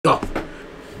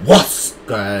What's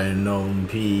going on,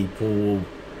 people?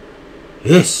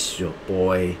 It's your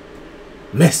boy,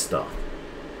 Mr.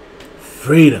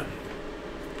 Freedom.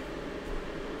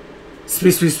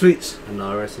 Speech. And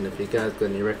RS, and if you guys got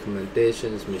any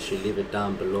recommendations, make sure you leave it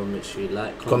down below. Make sure you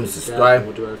like, comment, subscribe.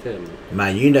 What do I say, man?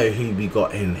 Man, you know who we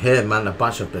got in here, man. A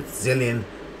bunch of Brazilian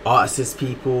artists,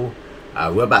 people.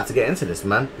 We're about to get into this,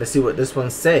 man. Let's see what this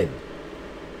one said.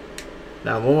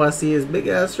 Now, what I see is big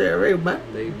ass straight away, man.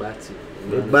 Big batty.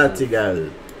 Big batty, guys.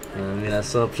 I mean, I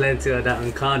saw plenty of that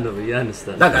on Carnival, you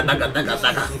understand? Daga.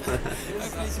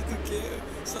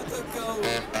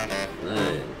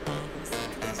 Right.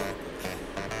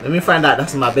 Let me find out.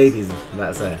 That's my baby's.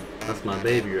 That's it. That's my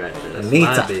baby right there. That's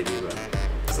Anitta. my baby, bro.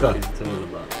 Let's go. What are you talking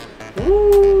about?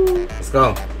 Woo. Let's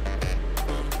go.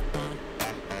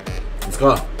 Let's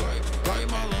go.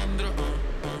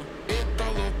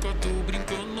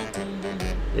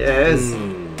 Yes.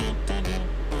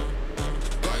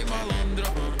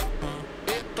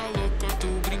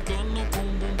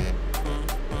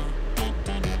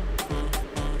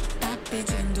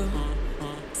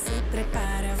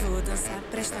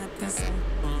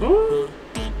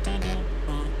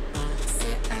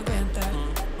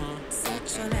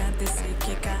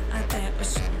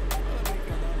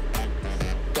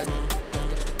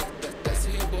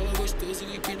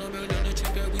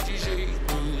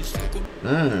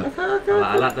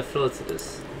 I like the flow to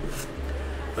this.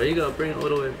 But you gotta bring it all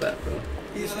the way back, bro.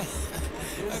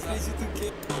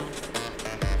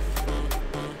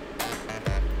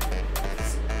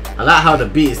 I like how the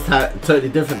beat is totally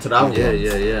different to the other ones.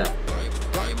 Yeah.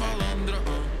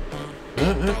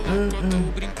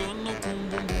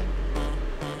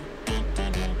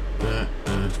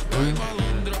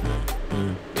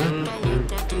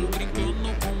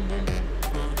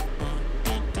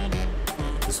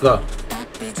 Let's go.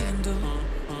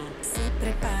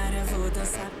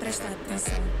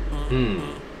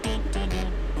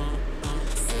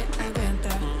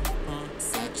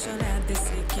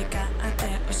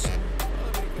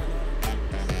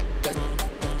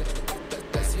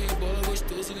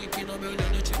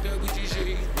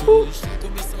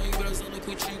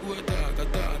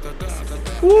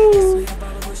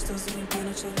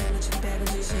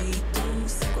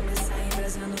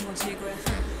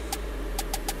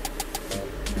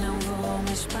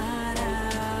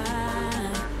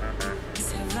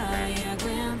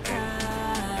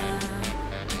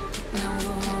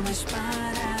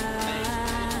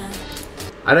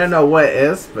 I don't know what it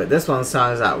is, but this one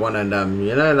sounds like one of them,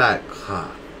 you know, like,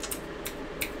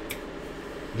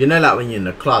 you know, like when you're in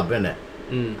the club, innit?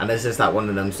 And it's just like one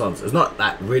of them songs. It's not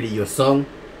like really your song,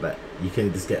 but you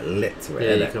can just get lit to it.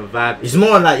 Yeah, you can vibe. It's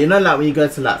more like, you know, like when you go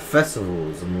to like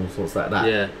festivals and all sorts like that.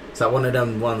 Yeah. It's like one of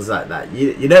them ones like that.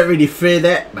 You don't really feel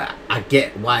it, but I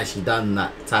get why she done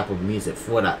that type of music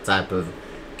for that type of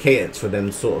cadence for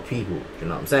them sort of people. You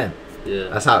know what I'm saying? Yeah.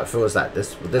 That's how it feels like.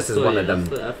 This is one of them.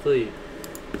 I feel you.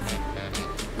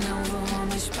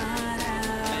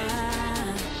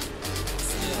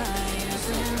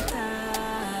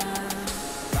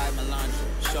 Vai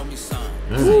Malandra, show me some.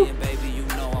 Saying, baby, you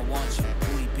know I want you.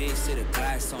 Booty big, sit a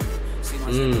glass on me. See my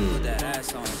nigga put that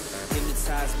ass on me.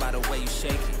 Hypnotized by the way you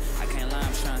shake it. I can't lie,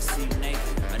 I'm trying to see you naked.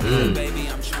 Another baby,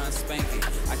 I'm trying to spank it.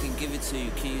 I can give it to you,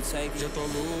 can you take it? Já tô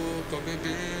louca,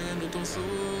 bebendo, tão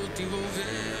solto,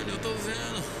 envolvendo, eu tô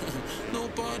vendo. Não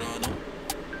para não.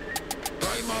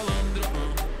 Vai malandra.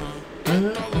 Tá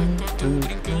louca, tô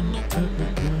brincando com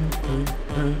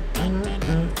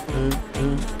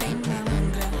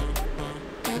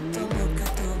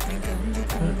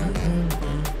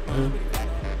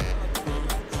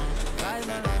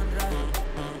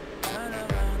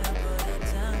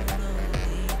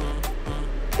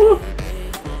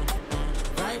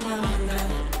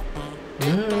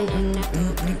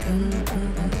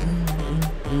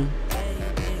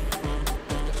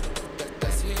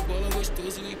desce rebola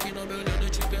gostoso, empina meu olhando, eu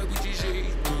te pego de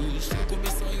jeito. Se eu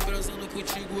começar embrasando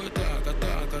contigo, é taca,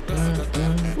 taca, taca,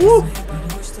 taca. Rebola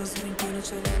gostoso, empina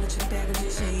te olhando, te pego de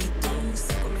jeito.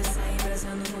 Se começar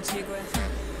embrasando contigo, é.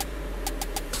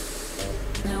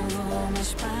 Não vou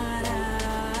mais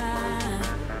parar.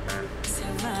 Você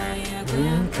vai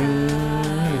aguentar.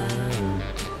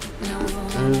 Não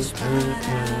vou mais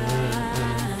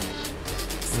parar.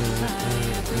 Você vai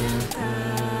aguentar.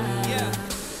 Yeah.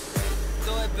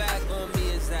 Throw it back on me,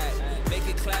 is that? Make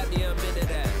it clap, yeah, I'm into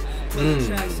that. Pull the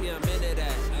tracks, yeah, I'm into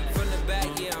that. From the back,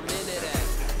 yeah, I'm into that.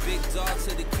 Big dog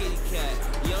to the kitty cat.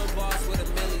 Young boss where the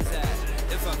millies at.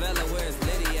 In favela, where's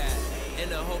Liddy at? In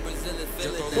the whole Brazilian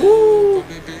feeling that. Tô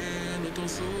bebendo, tô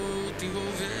solto,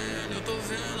 envolvendo, eu tô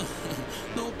vendo.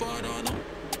 Não para não.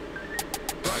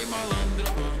 Vai Vai malandra,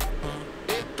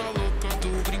 eita louca, tô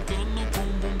brincando com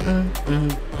bumbum.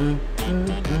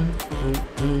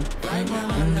 Vai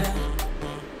malandra,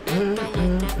 Eita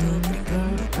louca, tô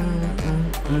brincando com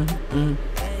bumbum.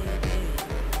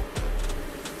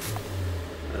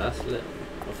 That's lit.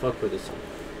 I fuck with this one.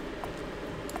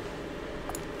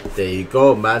 There you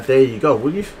go, man. There you go.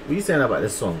 What you saying about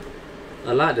this song?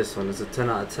 I like this one. It's a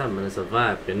 10 out of 10, man. It's a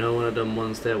vibe. You know, one of them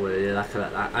ones there where you're like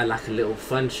I like a little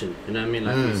function. You know what I mean?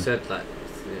 Like you said, like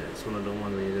it's one of the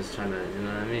ones where you're just trying to, you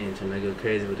know what I mean? Trying to go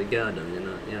crazy with the girl, them. You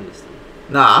know, you understand?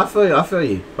 Nah, I feel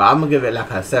you. But I'm gonna give it like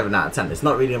a 7 out of 10. It's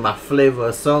not really my flavour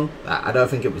of song. Like, I don't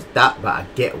think it was that, but I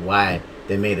get why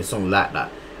they made a song like that.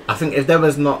 I think if there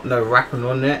was no rapping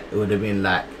on it, it would have been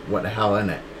like, what the hell,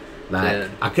 innit? Like,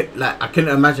 Yeah. I couldn't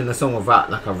imagine a song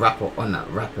without like a rapper on that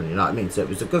rapping. You know what I mean? So it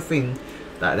was a good thing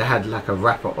that they had like a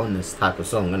rapper on this type of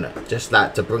song, innit? Just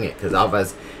like to bring it, because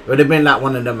otherwise it would have been like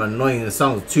one of them annoying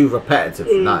songs, too repetitive.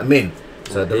 You know what I mean?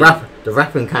 So the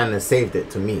rapping kind of saved it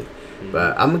to me.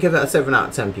 But I'm gonna give it a 7 out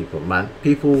of 10, people, man.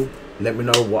 People, let me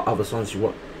know what other songs you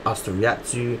want us to react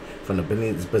to from the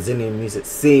Brazilian music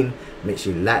scene. Make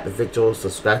sure you like the video,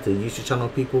 subscribe to the YouTube channel,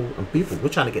 people. And people, we're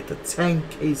trying to get to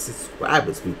 10k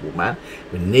subscribers, people, man.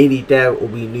 We're nearly there. All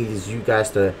we need is you guys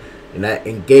to, you know,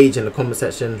 engage in the comment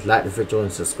section, like the video,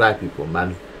 and subscribe, people,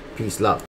 man. Peace, love.